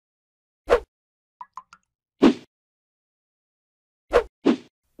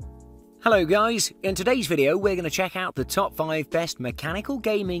Hello guys, in today's video we're going to check out the top 5 best mechanical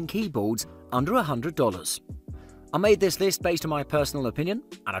gaming keyboards under $100. I made this list based on my personal opinion,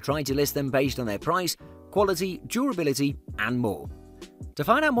 and I tried to list them based on their price, quality, durability and more. To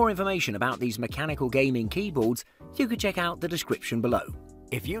find out more information about these mechanical gaming keyboards, you can check out the description below.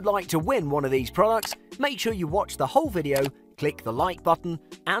 If you'd like to win one of these products, make sure you watch the whole video, click the like button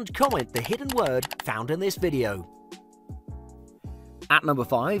and comment the hidden word found in this video. At number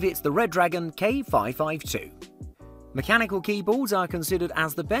 5, it's the Redragon K552. Mechanical keyboards are considered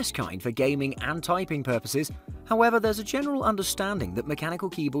as the best kind for gaming and typing purposes. However, there's a general understanding that mechanical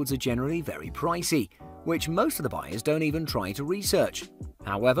keyboards are generally very pricey, which most of the buyers don't even try to research.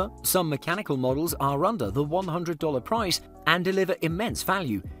 However, some mechanical models are under the $100 price and deliver immense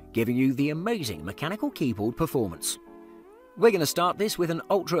value, giving you the amazing mechanical keyboard performance. We're going to start this with an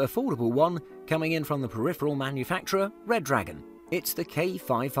ultra-affordable one coming in from the peripheral manufacturer Redragon. It's the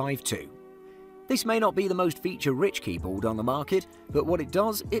K552. This may not be the most feature-rich keyboard on the market, but what it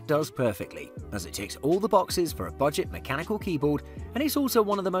does perfectly, as it ticks all the boxes for a budget mechanical keyboard, and it's also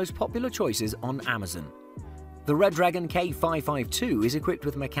one of the most popular choices on Amazon. The Redragon K552 is equipped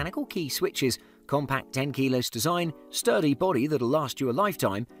with mechanical key switches, compact 10-keyless design, sturdy body that'll last you a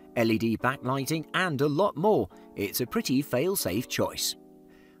lifetime, LED backlighting, and a lot more. It's a pretty fail-safe choice.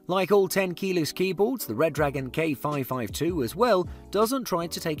 Like all 10-keyless keyboards, the Redragon K552 as well doesn't try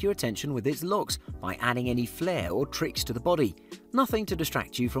to take your attention with its looks by adding any flair or tricks to the body, nothing to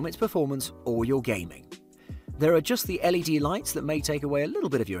distract you from its performance or your gaming. There are just the LED lights that may take away a little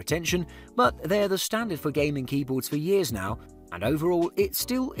bit of your attention, but they're the standard for gaming keyboards for years now, and overall it's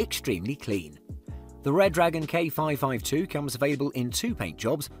still extremely clean. The Redragon K552 comes available in 2 paint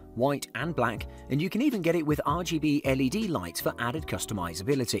jobs, white and black, and you can even get it with RGB LED lights for added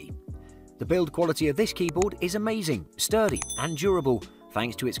customizability. The build quality of this keyboard is amazing, sturdy and durable,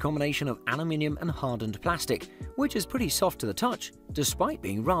 thanks to its combination of aluminium and hardened plastic, which is pretty soft to the touch, despite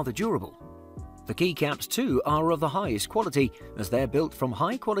being rather durable. The keycaps too are of the highest quality, as they're built from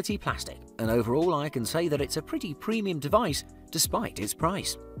high-quality plastic, and overall I can say that it's a pretty premium device despite its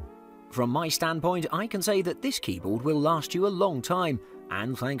price. From my standpoint, I can say that this keyboard will last you a long time,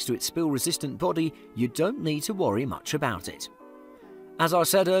 and thanks to its spill-resistant body, you don't need to worry much about it. As I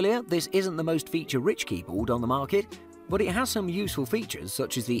said earlier, this isn't the most feature-rich keyboard on the market, but it has some useful features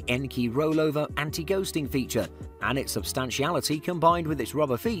such as the N-key rollover anti-ghosting feature, and its substantiality combined with its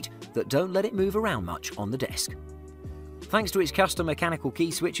rubber feet that don't let it move around much on the desk. Thanks to its custom mechanical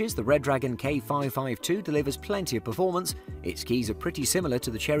key switches, the Redragon K552 delivers plenty of performance. Its keys are pretty similar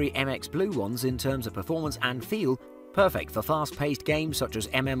to the Cherry MX Blue ones in terms of performance and feel, perfect for fast-paced games such as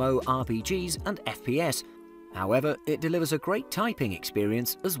MMO RPGs and FPS. However, it delivers a great typing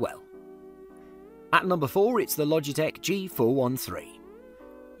experience as well. At number 4, it's the Logitech G413.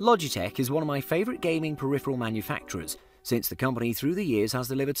 Logitech is one of my favourite gaming peripheral manufacturers, since the company through the years has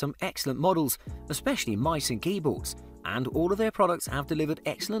delivered some excellent models, especially mice and keyboards, and all of their products have delivered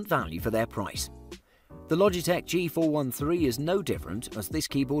excellent value for their price. The Logitech G413 is no different, as this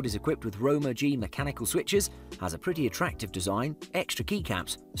keyboard is equipped with Roma G mechanical switches, has a pretty attractive design, extra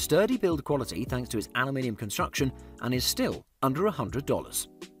keycaps, sturdy build quality thanks to its aluminium construction, and is still under $100.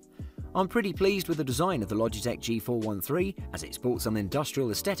 I'm pretty pleased with the design of the Logitech G413, as it sports some industrial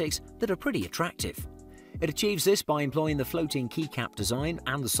aesthetics that are pretty attractive. It achieves this by employing the floating keycap design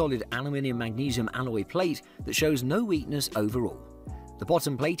and the solid aluminium magnesium alloy plate that shows no weakness overall. The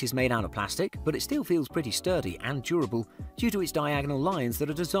bottom plate is made out of plastic, but it still feels pretty sturdy and durable due to its diagonal lines that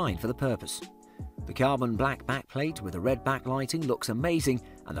are designed for the purpose. The carbon black backplate with the red backlighting looks amazing,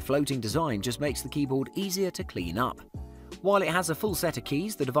 and the floating design just makes the keyboard easier to clean up. While it has a full set of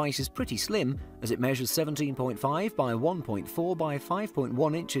keys, the device is pretty slim, as it measures 17.5 by 1.4 by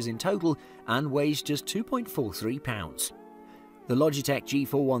 5.1 inches in total and weighs just 2.43 pounds. The Logitech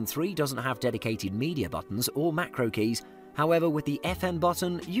G413 doesn't have dedicated media buttons or macro keys. However, with the FN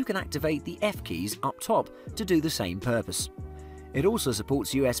button, you can activate the F keys up top to do the same purpose. It also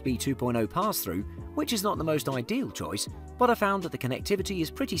supports USB 2.0 pass-through, which is not the most ideal choice, but I found that the connectivity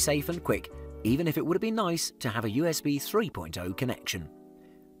is pretty safe and quick, even if it would have been nice to have a USB 3.0 connection.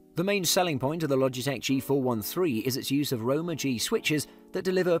 The main selling point of the Logitech G413 is its use of Roma G switches that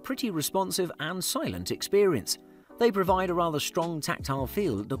deliver a pretty responsive and silent experience. They provide a rather strong tactile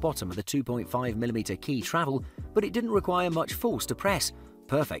feel at the bottom of the 2.5mm key travel, but it didn't require much force to press.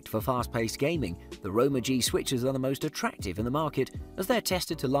 Perfect for fast-paced gaming, the Roma G switches are the most attractive in the market, as they're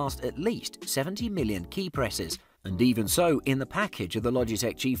tested to last at least 70 million key presses. And even so, in the package of the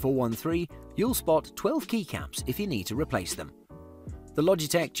Logitech G413, you'll spot 12 keycaps if you need to replace them. The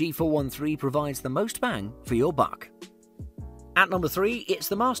Logitech G413 provides the most bang for your buck. At number 3, it's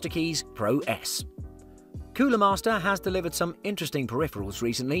the Masterkeys Pro S. Cooler Master has delivered some interesting peripherals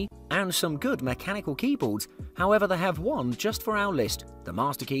recently and some good mechanical keyboards. However, they have one just for our list, the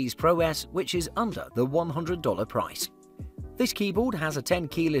Masterkeys Pro S, which is under the $100 price. This keyboard has a 10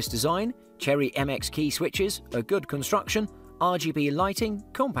 keyless design, Cherry MX key switches, a good construction, RGB lighting,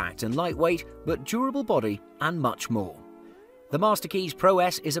 compact and lightweight but durable body, and much more. The Masterkeys Pro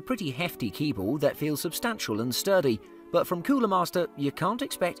S is a pretty hefty keyboard that feels substantial and sturdy, but from Cooler Master you can't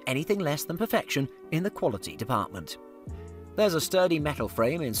expect anything less than perfection in the quality department. There's a sturdy metal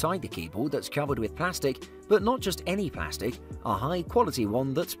frame inside the keyboard that's covered with plastic, but not just any plastic, a high quality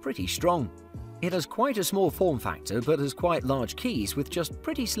one that's pretty strong. It has quite a small form factor but has quite large keys with just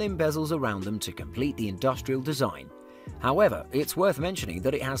pretty slim bezels around them to complete the industrial design. However, it's worth mentioning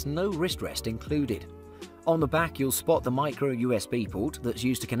that it has no wrist rest included. On the back you'll spot the micro USB port that's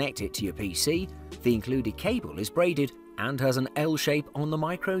used to connect it to your PC, the included cable is braided and has an L shape on the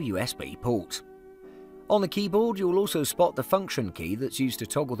micro USB port. On the keyboard you'll also spot the function key that's used to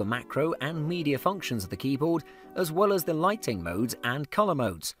toggle the macro and media functions of the keyboard, as well as the lighting modes and color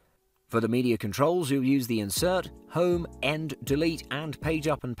modes. For the media controls you'll use the insert, home, end, delete and page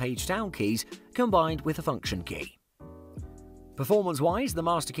up and page down keys combined with a function key. Performance-wise, the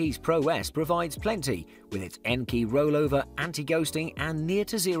Masterkeys Pro S provides plenty, with its N-key rollover, anti-ghosting and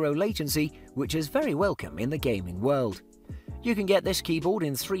near-to-zero latency, which is very welcome in the gaming world. You can get this keyboard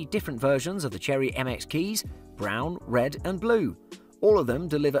in 3 different versions of the Cherry MX keys, brown, red and blue. All of them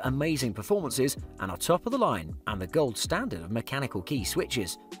deliver amazing performances and are top of the line and the gold standard of mechanical key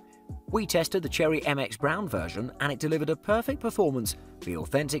switches. We tested the Cherry MX Brown version and it delivered a perfect performance for the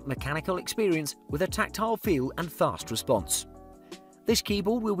authentic mechanical experience with a tactile feel and fast response. This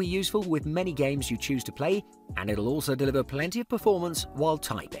keyboard will be useful with many games you choose to play, and it'll also deliver plenty of performance while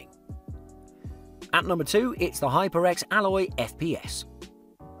typing. At number 2, it's the HyperX Alloy FPS.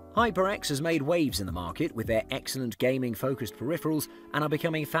 HyperX has made waves in the market with their excellent gaming-focused peripherals and are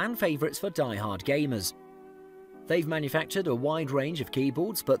becoming fan favourites for die-hard gamers. They've manufactured a wide range of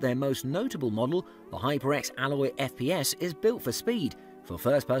keyboards, but their most notable model, the HyperX Alloy FPS, is built for speed, for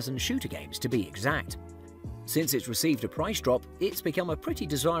first-person shooter games to be exact. Since it's received a price drop, it's become a pretty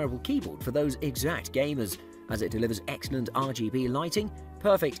desirable keyboard for those exact gamers, as it delivers excellent RGB lighting,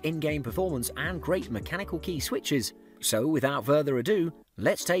 perfect in-game performance and great mechanical key switches. So without further ado,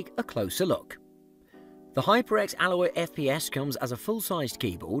 let's take a closer look. The HyperX Alloy FPS comes as a full-sized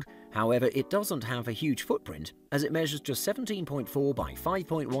keyboard, however it doesn't have a huge footprint as it measures just 17.4 by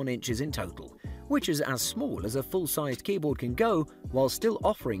 5.1 inches in total, which is as small as a full-sized keyboard can go while still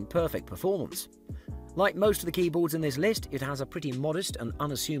offering perfect performance. Like most of the keyboards in this list, it has a pretty modest and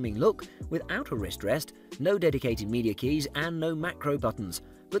unassuming look without a wrist rest, no dedicated media keys and no macro buttons,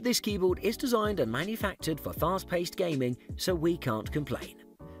 but this keyboard is designed and manufactured for fast-paced gaming, so we can't complain.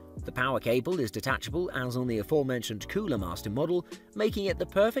 The power cable is detachable as on the aforementioned Cooler Master model, making it the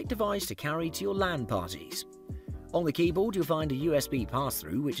perfect device to carry to your LAN parties. On the keyboard you'll find a USB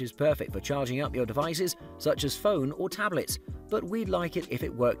pass-through which is perfect for charging up your devices such as phone or tablets, but we'd like it if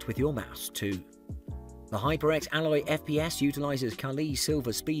it worked with your mouse too. The HyperX Alloy FPS utilizes Kali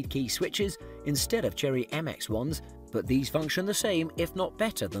silver speed key switches instead of Cherry MX ones, but these function the same if not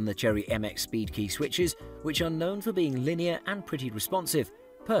better than the Cherry MX speed key switches, which are known for being linear and pretty responsive,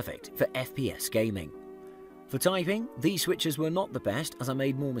 perfect for FPS gaming. For typing, these switches were not the best as I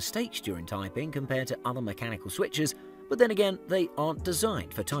made more mistakes during typing compared to other mechanical switches, but then again they aren't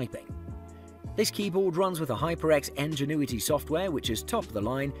designed for typing. This keyboard runs with a HyperX Ingenuity software which is top of the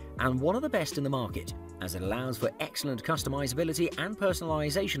line and one of the best in the market, as it allows for excellent customizability and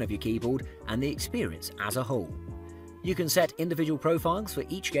personalization of your keyboard and the experience as a whole. You can set individual profiles for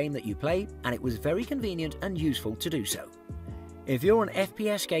each game that you play, and it was very convenient and useful to do so. If you're an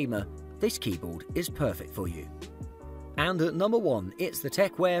FPS gamer, this keyboard is perfect for you. And at number 1, it's the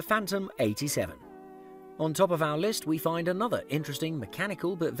Tecware Phantom 87. On top of our list, we find another interesting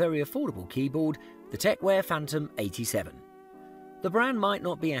mechanical but very affordable keyboard, the Tecware Phantom 87. The brand might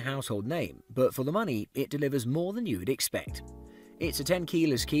not be a household name, but for the money, it delivers more than you'd expect. It's a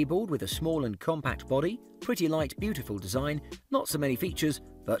 10-keyless keyboard with a small and compact body, pretty light, beautiful design, not so many features,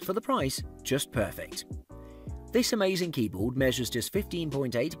 but for the price, just perfect. This amazing keyboard measures just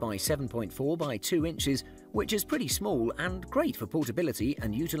 15.8 by 7.4 by 2 inches, which is pretty small and great for portability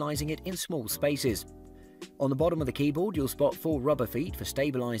and utilizing it in small spaces. On the bottom of the keyboard, you'll spot 4 rubber feet for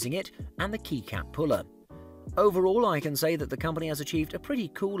stabilizing it and the keycap puller. Overall, I can say that the company has achieved a pretty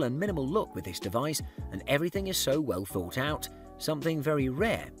cool and minimal look with this device, and everything is so well thought out, something very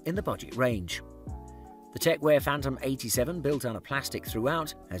rare in the budget range. The Tecware Phantom 87, built out of plastic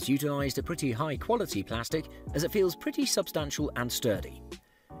throughout, has utilised a pretty high quality plastic as it feels pretty substantial and sturdy.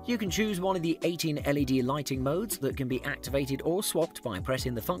 You can choose one of the 18 LED lighting modes that can be activated or swapped by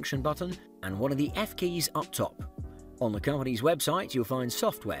pressing the function button and one of the F keys up top. On the company's website you'll find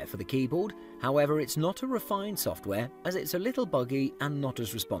software for the keyboard, however it's not a refined software as it's a little buggy and not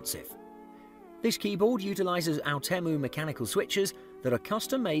as responsive. This keyboard utilises Altemu mechanical switches that are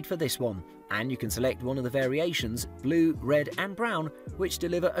custom made for this one, and you can select one of the variations, blue, red and brown, which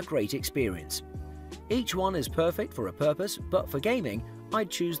deliver a great experience. Each one is perfect for a purpose, but for gaming,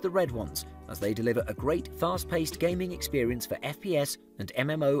 I'd choose the red ones, as they deliver a great fast-paced gaming experience for FPS and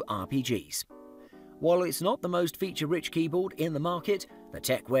MMORPGs. While it's not the most feature-rich keyboard in the market, the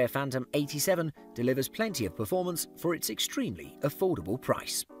Tecware Phantom 87 delivers plenty of performance for its extremely affordable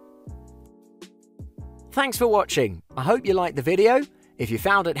price. Thanks for watching. I hope you liked the video. If you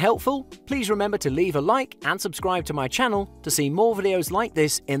found it helpful, please remember to leave a like and subscribe to my channel to see more videos like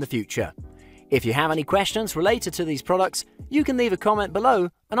this in the future. If you have any questions related to these products, you can leave a comment below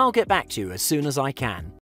and I'll get back to you as soon as I can.